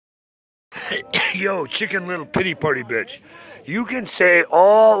Yo, chicken little pity party bitch. You can say,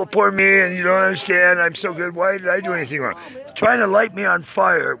 oh, poor me, and you don't understand, I'm so good, why did I do anything wrong? Trying to light me on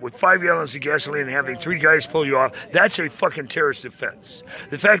fire with 5 gallons of gasoline and having 3 guys pull you off, that's a fucking terrorist offense.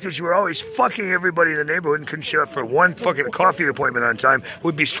 The fact that you were always fucking everybody in the neighborhood and couldn't show up for one fucking coffee appointment on time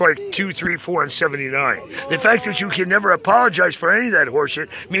would be strike 2, 3, 4, and 79. The fact that you can never apologize for any of that horseshit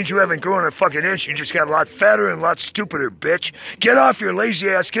means you haven't grown a fucking inch, you just got a lot fatter and a lot stupider, bitch. Get off your lazy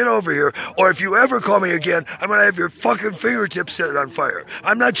ass, get over here, or if you ever call me again, I'm gonna have your fucking fingertips set on fire.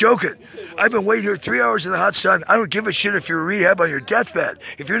 I'm not joking. I've been waiting here 3 hours in the hot sun. I don't give a shit if you're rehab on your deathbed.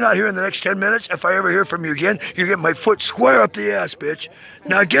 If you're not here in the next 10 minutes, if I ever hear from you again, you're getting my foot square up the ass, bitch.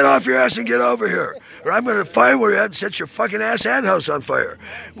 Now get off your ass and get over here, or I'm gonna find where you're at and set your fucking ass and house on fire.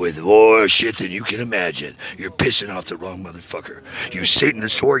 With more shit than you can imagine. You're pissing off the wrong motherfucker. You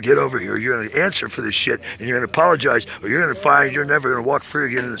Satanist whore, get over here. You're gonna answer for this shit, and you're gonna apologize, or you're gonna find you're never gonna walk free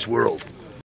again in this world.